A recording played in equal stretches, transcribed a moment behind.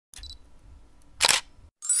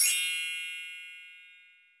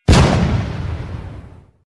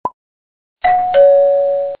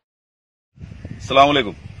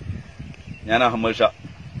അസ്സലാമലൈക്കും. ഞാൻ അഹമ്മദ് ഷാ,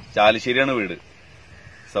 ചാലിശ്ശേരിയാണ് വീട്.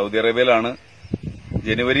 സൗദി അറേബ്യയിലാണ്.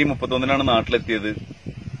 ജനുവരി 31 നാട്ടിലെത്തിയത്.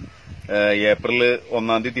 ഏപ്രിൽ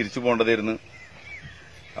 1 തിരിച്ചു പോകേണ്ടതായിരുന്നു.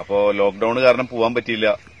 അപ്പോ ലോക്ക്ഡൌൺ കാരണം പോവാൻ പറ്റിയില്ല.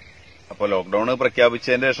 അപ്പൊ ലോക്ക്ഡൌൺ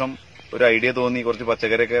പ്രഖ്യാപിച്ചതിന് ശേഷം ഒരു ഐഡിയ തോന്നി, കുറച്ച്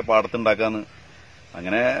പച്ചക്കറിയൊക്കെ പാടത്തുണ്ടാക്കാന്ന്.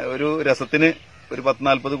 അങ്ങനെ ഒരു രസത്തിന് ഒരു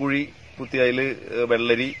 10-40 കുഴി കുത്തി അതില്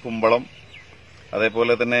വെള്ളരി, കുമ്പളം,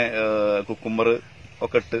 അതേപോലെ തന്നെ കുക്കുംബർ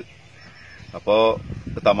ഒക്കെ ഇട്ട്. അപ്പോ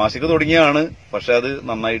തമാശക്ക് തുടങ്ങിയാണ്, പക്ഷെ അത്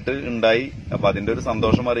നന്നായിട്ട് ഉണ്ടായി. അപ്പൊ അതിന്റെ ഒരു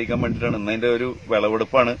സന്തോഷം അറിയിക്കാൻ വേണ്ടിയിട്ടാണ് ഇന്ന്. അതിന്റെ ഒരു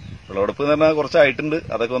വിളവെടുപ്പാണ്. വിളവെടുപ്പ് എന്ന് പറഞ്ഞാൽ കുറച്ചായിട്ടുണ്ട്,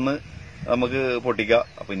 അതൊക്കെ ഒന്ന് നമുക്ക് പൊട്ടിക്കാം.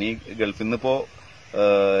 അപ്പൊ ഇനി ഗൾഫിൽ നിന്നിപ്പോ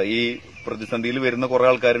ഈ പ്രതിസന്ധിയിൽ വരുന്ന കുറെ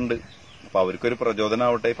ആൾക്കാരുണ്ട്. അപ്പൊ അവർക്കൊരു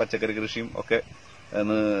പ്രചോദനമാവട്ടെ പച്ചക്കറി കൃഷിയും ഒക്കെ.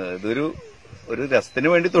 ഇതൊരു രസത്തിന്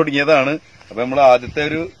വേണ്ടി തുടങ്ങിയതാണ്. അപ്പൊ നമ്മൾ ആദ്യത്തെ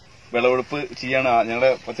ഒരു വിളവെടുപ്പ് ചെയ്യാണ്.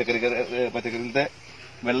 ഞങ്ങളുടെ പച്ചക്കറിയിലത്തെ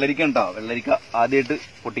വെള്ളരിക്ക ഉണ്ടാ, വെള്ളരിക്ക ആദ്യമായിട്ട്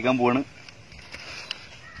പൊട്ടിക്കാൻ പോവാണ്.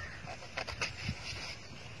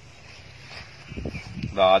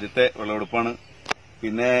 ഇത് ആദ്യത്തെ വിളവെടുപ്പാണ്.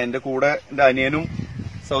 പിന്നെ എന്റെ കൂടെ എന്റെ അനിയനും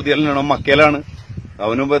സൗദിയിലാണ്, മക്കയിലാണ്.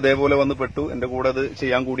 അവനും ഇതേപോലെ വന്ന് പെട്ടു, എന്റെ കൂടെ അത്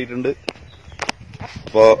ചെയ്യാൻ കൂടിയിട്ടുണ്ട്.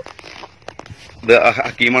 അപ്പോ ഇത്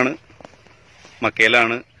ഹക്കീമാണ്,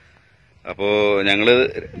 മക്കയിലാണ്. അപ്പോ ഞങ്ങള്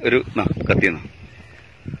ഒരു കത്തിയെന്ന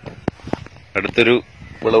അടുത്തൊരു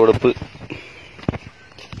വിളവെടുപ്പ്.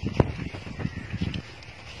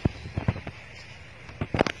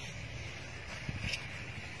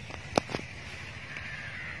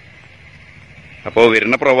 അപ്പോ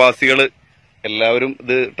വരുന്ന പ്രവാസികള് എല്ലാവരും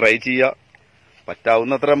ഇത് ട്രൈ ചെയ്യാ.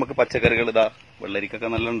 പറ്റാവുന്നത്ര നമുക്ക് പച്ചക്കറികൾ ഇതാ, വെള്ളരിക്കൊക്കെ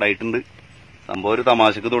നല്ല ഉണ്ടായിട്ടുണ്ട്. സംഭവം ഒരു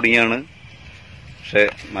തമാശക്ക് തുടങ്ങിയാണ്, പക്ഷെ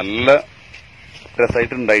നല്ല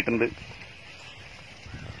രസമായിട്ട് ഉണ്ടായിട്ടുണ്ട്.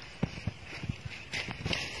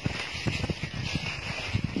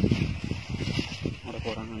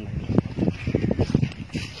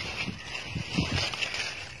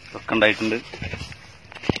 ഒക്കെ ഉണ്ടായിട്ടുണ്ട്.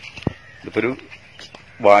 ഇതിപ്പോ ഒരു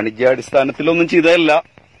വാണിജ്യാടിസ്ഥാനത്തിലൊന്നും ചെയ്തതല്ല,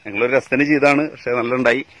 ഞങ്ങളൊരു രസത്തിന് ചെയ്താണ്, പക്ഷെ നല്ല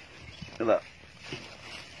ഉണ്ടായി. ഇതാ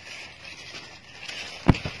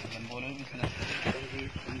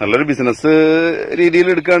നല്ലൊരു ബിസിനസ് രീതിയിൽ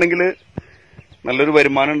എടുക്കുകയാണെങ്കിൽ നല്ലൊരു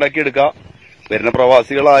വരുമാനം ഉണ്ടാക്കിയെടുക്കാം. വരുന്ന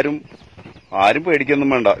പ്രവാസികൾ ആരും പേടിക്കൊന്നും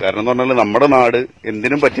വേണ്ട. കാരണം എന്ന് പറഞ്ഞാൽ നമ്മുടെ നാട്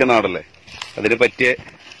എന്തിനും പറ്റിയ നാടല്ലേ. അതിന് പറ്റിയ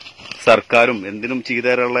സർക്കാരും എന്തിനും ചെയ്തു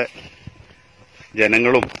തരാനുള്ള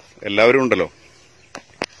ജനങ്ങളും എല്ലാവരും ഉണ്ടല്ലോ.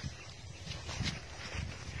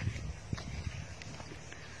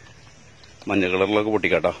 മഞ്ഞ കളറിലൊക്കെ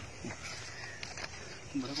പൊട്ടിക്കാട്ടാ.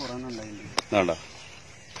 വേണ്ട,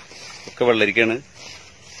 ഒക്കെ വെള്ളരിക്കാണ്.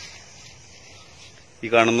 ഈ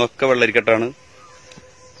കാണുന്നൊക്കെ വെള്ളരിക്കട്ടാണ്.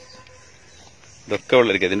 ഇതൊക്കെ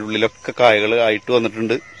വെള്ളരിക്ക. ഇതിന്റെ ഉള്ളിലൊക്കെ കായകൾ ആയിട്ട്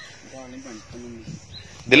വന്നിട്ടുണ്ട്.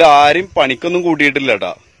 ഇതിൽ ആരും പണിക്കൊന്നും കൂട്ടിയിട്ടില്ല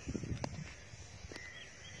കേട്ടാ.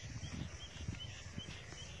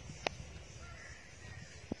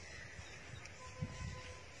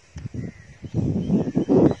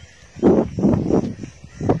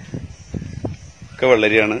 ഒക്കെ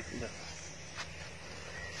വെള്ളരിയാണ്.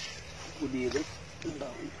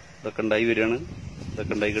 ഇതൊക്കെ ഉണ്ടായി വരികയാണ്,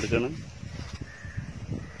 ഇതൊക്കെ ഉണ്ടായി കിടക്കാണ്.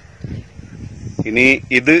 ഇനി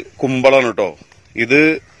ഇത് കുമ്പളാണ് കേട്ടോ. ഇത്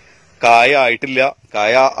കായ ആയിട്ടില്ല,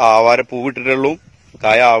 കായ ആവാര പൂവിട്ടിട്ടുള്ളൂ,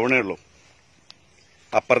 കായ ആവണേ ഉള്ളൂ.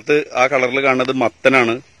 അപ്പുറത്ത് ആ കളറിൽ കാണുന്നത്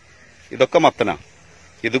മത്തനാണ്. ഇതൊക്കെ മത്തനാ,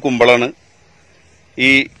 ഇത് കുമ്പളാണ്. ഈ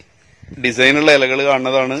ഡിസൈനുള്ള ഇലകൾ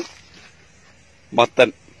കാണുന്നതാണ് മത്തൻ.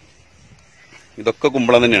 ഇതൊക്കെ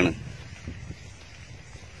കുമ്പളം തന്നെയാണ്.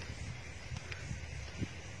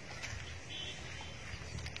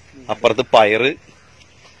 അപ്പുറത്ത് പയറ്,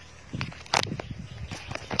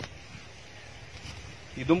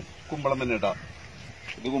 ഇതും കുമ്പളം തന്നെ കേട്ടാ.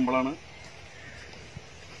 ഇത് കുമ്പളാണ്.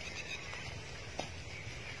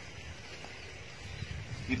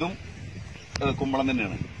 ഇതും കുമ്പളം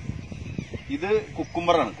തന്നെയാണ്. ഇത്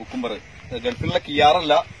കുക്കുംബറാണ്. കുക്കുംബർ ഗൾഫിലുള്ള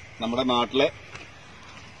കിയാറല്ല, നമ്മുടെ നാട്ടിലെ.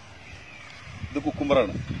 ഇത്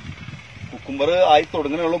കുക്കുംബറാണ്. കുക്കുംബർ ആയി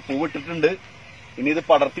തുടങ്ങുന്നുള്ളൂ, പൂവിട്ടിട്ടുണ്ട്. ഇനി ഇത്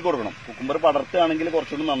പടർത്തി കൊടുക്കണം. കുക്കുംബർ പടർത്തുകയാണെങ്കിൽ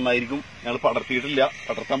കുറച്ചുകൂടി നന്നായിരിക്കും. ഞങ്ങൾ പടർത്തിയിട്ടില്ല,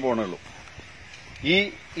 പടർത്താൻ പോകണുള്ളൂ.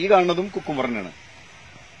 ഈ കാണുന്നതും കുക്കുംബർ തന്നെയാണ്.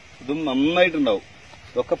 ഇതും നന്നായിട്ടുണ്ടാവും.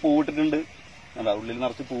 ഇതൊക്കെ പൂവിട്ടിട്ടുണ്ട്. അതാ ഉള്ളിൽ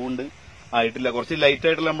നിറച്ച് പൂവുണ്ട്, ആയിട്ടില്ല. കുറച്ച് ലൈറ്റ്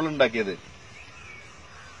ആയിട്ടല്ല നമ്മൾ ഉണ്ടാക്കിയത്.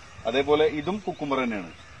 അതേപോലെ ഇതും കുക്കുംബർ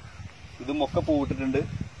തന്നെയാണ്. ഇതും ഒക്കെ പൂവിട്ടിട്ടുണ്ട്.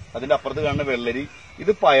 അതിന്റെ അപ്പുറത്ത് കാണുന്ന വെള്ളരി,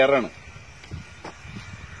 ഇത് പയറാണ്.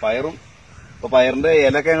 പയറും ഇപ്പൊ പയറിന്റെ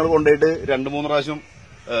ഇലയൊക്കെ ഞങ്ങൾ കൊണ്ടുപോയിട്ട് 2-3 പ്രാവശ്യം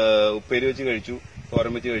ഉപ്പേരി വെച്ച് കഴിച്ചു,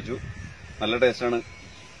 തോരൻ വെച്ച് കഴിച്ചു. നല്ല ടേസ്റ്റാണ്.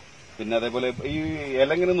 പിന്നെ അതേപോലെ ഈ ഇല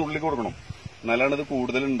ഇങ്ങനെ നുള്ളി കൊടുക്കണം, എന്നാലാണ് ഇത്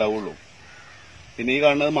കൂടുതൽ ഉണ്ടാവുള്ളൂ. പിന്നെ ഈ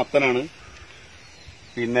കാണുന്നത് മത്തനാണ്.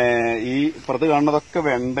 പിന്നെ ഈ ഇപ്പുറത്ത് കാണുന്നതൊക്കെ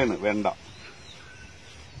വെണ്ടയാണ്. വെണ്ട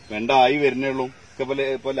വെണ്ട ആയി വരുന്നേ ഉള്ളൂ.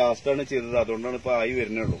 ഇപ്പൊ ലാസ്റ്റാണ് ചെയ്തത്, അതുകൊണ്ടാണ് ഇപ്പൊ ആയി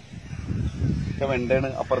വരുന്നേ ഉള്ളൂ. ഒക്കെ വെണ്ടയാണ്.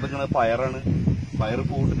 അപ്പുറത്തേക്കാണ് പയറാണ്. പയർ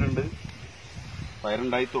പൂട്ടിട്ടുണ്ട്,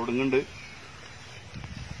 പയറുണ്ടായി തുടങ്ങുന്നുണ്ട്.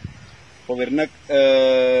 അപ്പൊ വരുന്ന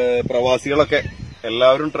പ്രവാസികളൊക്കെ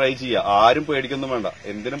എല്ലാവരും ട്രൈ ചെയ്യുക. ആരും പേടിക്കൊന്നും വേണ്ട.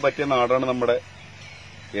 എന്തിനും പറ്റിയ നാടാണ് നമ്മുടെ.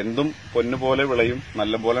 എന്തും പൊന്നുപോലെ വിളയും.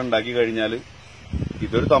 നല്ല പോലെ ഉണ്ടാക്കി കഴിഞ്ഞാൽ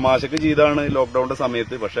ഇതൊരു തമാശക്ക് ചെയ്താണ് ലോക്ക്ഡൌണിന്റെ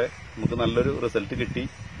സമയത്ത്. പക്ഷെ നമുക്ക് നല്ലൊരു റിസൾട്ട് കിട്ടി.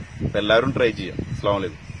 എല്ലാവരും ട്രൈ ചെയ്യാം. അസ്സലാമു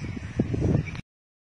അലൈക്കും.